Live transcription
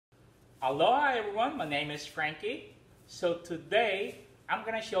Hello everyone, my name is Frankie. So today I'm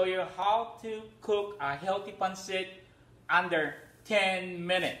gonna show you how to cook a healthy pancit under 10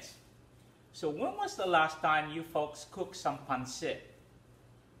 minutes. So when was the last time you folks cooked some pancit?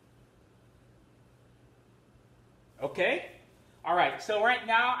 Okay? Alright, so right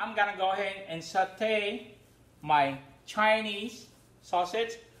now I'm gonna go ahead and saute my Chinese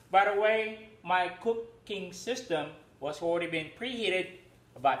sausage. By the way, my cooking system was already been preheated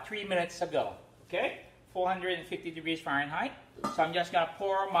about 3 minutes ago, okay? 450 degrees Fahrenheit. So I'm just gonna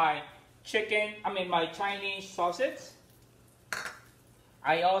pour my my Chinese sausage.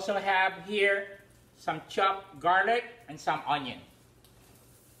 I also have here some chopped garlic and some onion.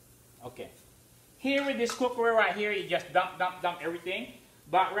 Okay. Here with this cookware right here, you just dump everything.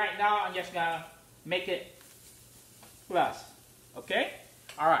 But right now, I'm just gonna make it plus, okay?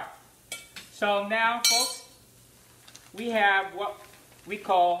 All right. So now, folks, we have what we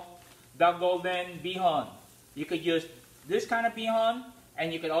call the golden bihon. You could use this kind of bihon,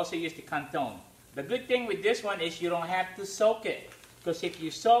 and you could also use the canton. The good thing with this one is you don't have to soak it, because if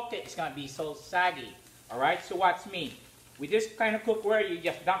you soak it, it's gonna be so saggy. All right. So watch me. With this kind of cookware, you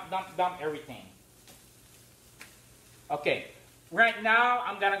just dump everything. Okay. Right now,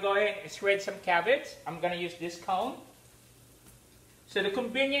 I'm gonna go ahead and shred some cabbage. I'm gonna use this cone. So the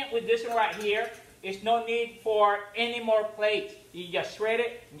convenient with this one right here is no need for any more plates. You just shred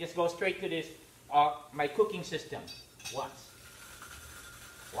it and just go straight to this my cooking system. Once.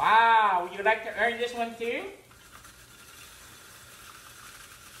 Wow, would you like to earn this one too?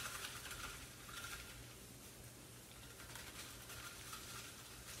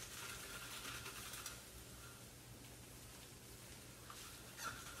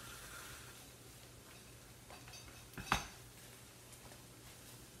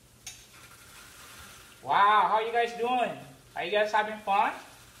 Wow, how you guys doing? Are you guys having fun?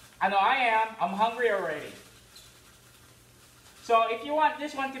 I know I am. I'm hungry already. So if you want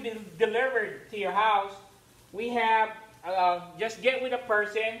this one to be delivered to your house, we have, just get with a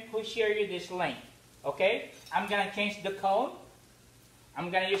person who share you this link. Okay? I'm going to change the cone. I'm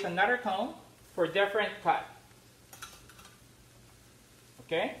going to use another cone for different cut.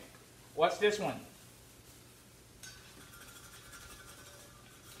 Okay? What's this one?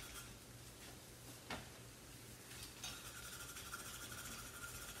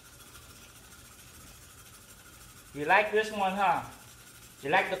 You like this one, huh? You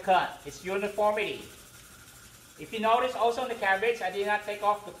like the cut. It's uniformity. If you notice also in the cabbage, I did not take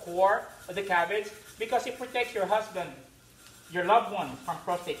off the core of the cabbage because it protects your husband, your loved one from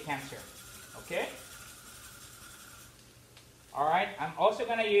prostate cancer. Okay? Alright, I'm also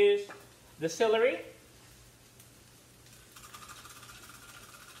going to use the celery.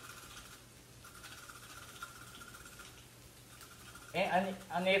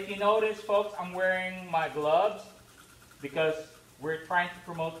 And if you notice, folks, I'm wearing my gloves because we're trying to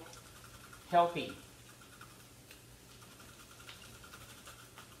promote healthy.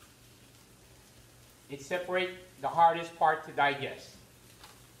 It separates the hardest part to digest.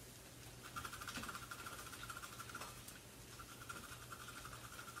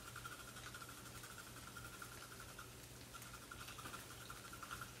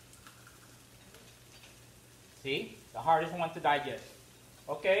 See? The hardest one to digest.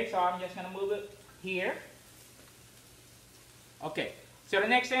 Okay, so I'm just going to move it here. Okay, so the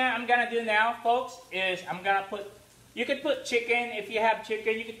next thing I'm going to do now, folks, is I'm going to put, you can put chicken, if you have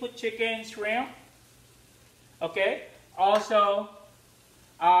chicken, you can put chicken, shrimp. Okay, also,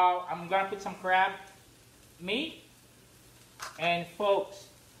 I'm going to put some crab meat. And folks,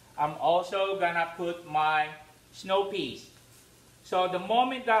 I'm also going to put my snow peas. So the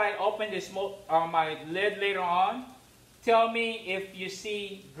moment that I open this my lid later on, tell me if you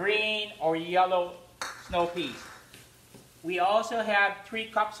see green or yellow snow peas. We also have 3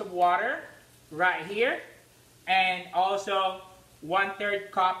 cups of water right here, and also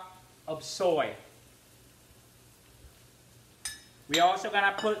 1/3 cup of soy. We also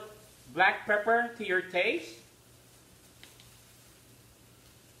gonna put black pepper to your taste.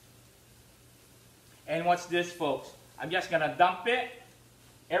 And what's this, folks? I'm just gonna dump it,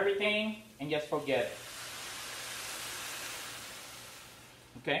 everything, and just forget it.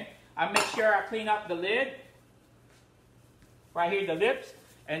 Okay? I make sure I clean up the lid. Right here, the lips.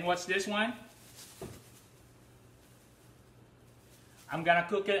 And what's this one? I'm gonna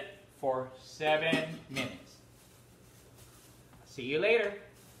cook it for 7 minutes. See you later.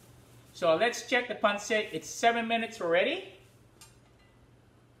 So let's check the pancit. It's 7 minutes already.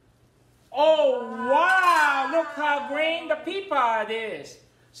 Oh, wow! Look how green the pea pod is.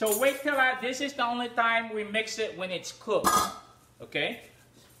 So wait till this is the only time we mix it when it's cooked. Okay?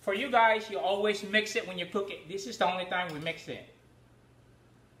 For you guys, you always mix it when you cook it. This is the only time we mix it.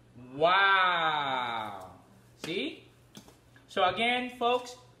 Wow. See? So again,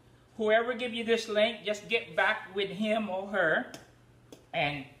 folks, whoever give you this link, just get back with him or her,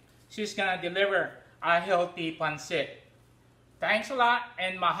 and she's gonna deliver a healthy pancit. Thanks a lot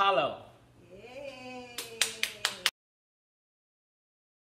and mahalo.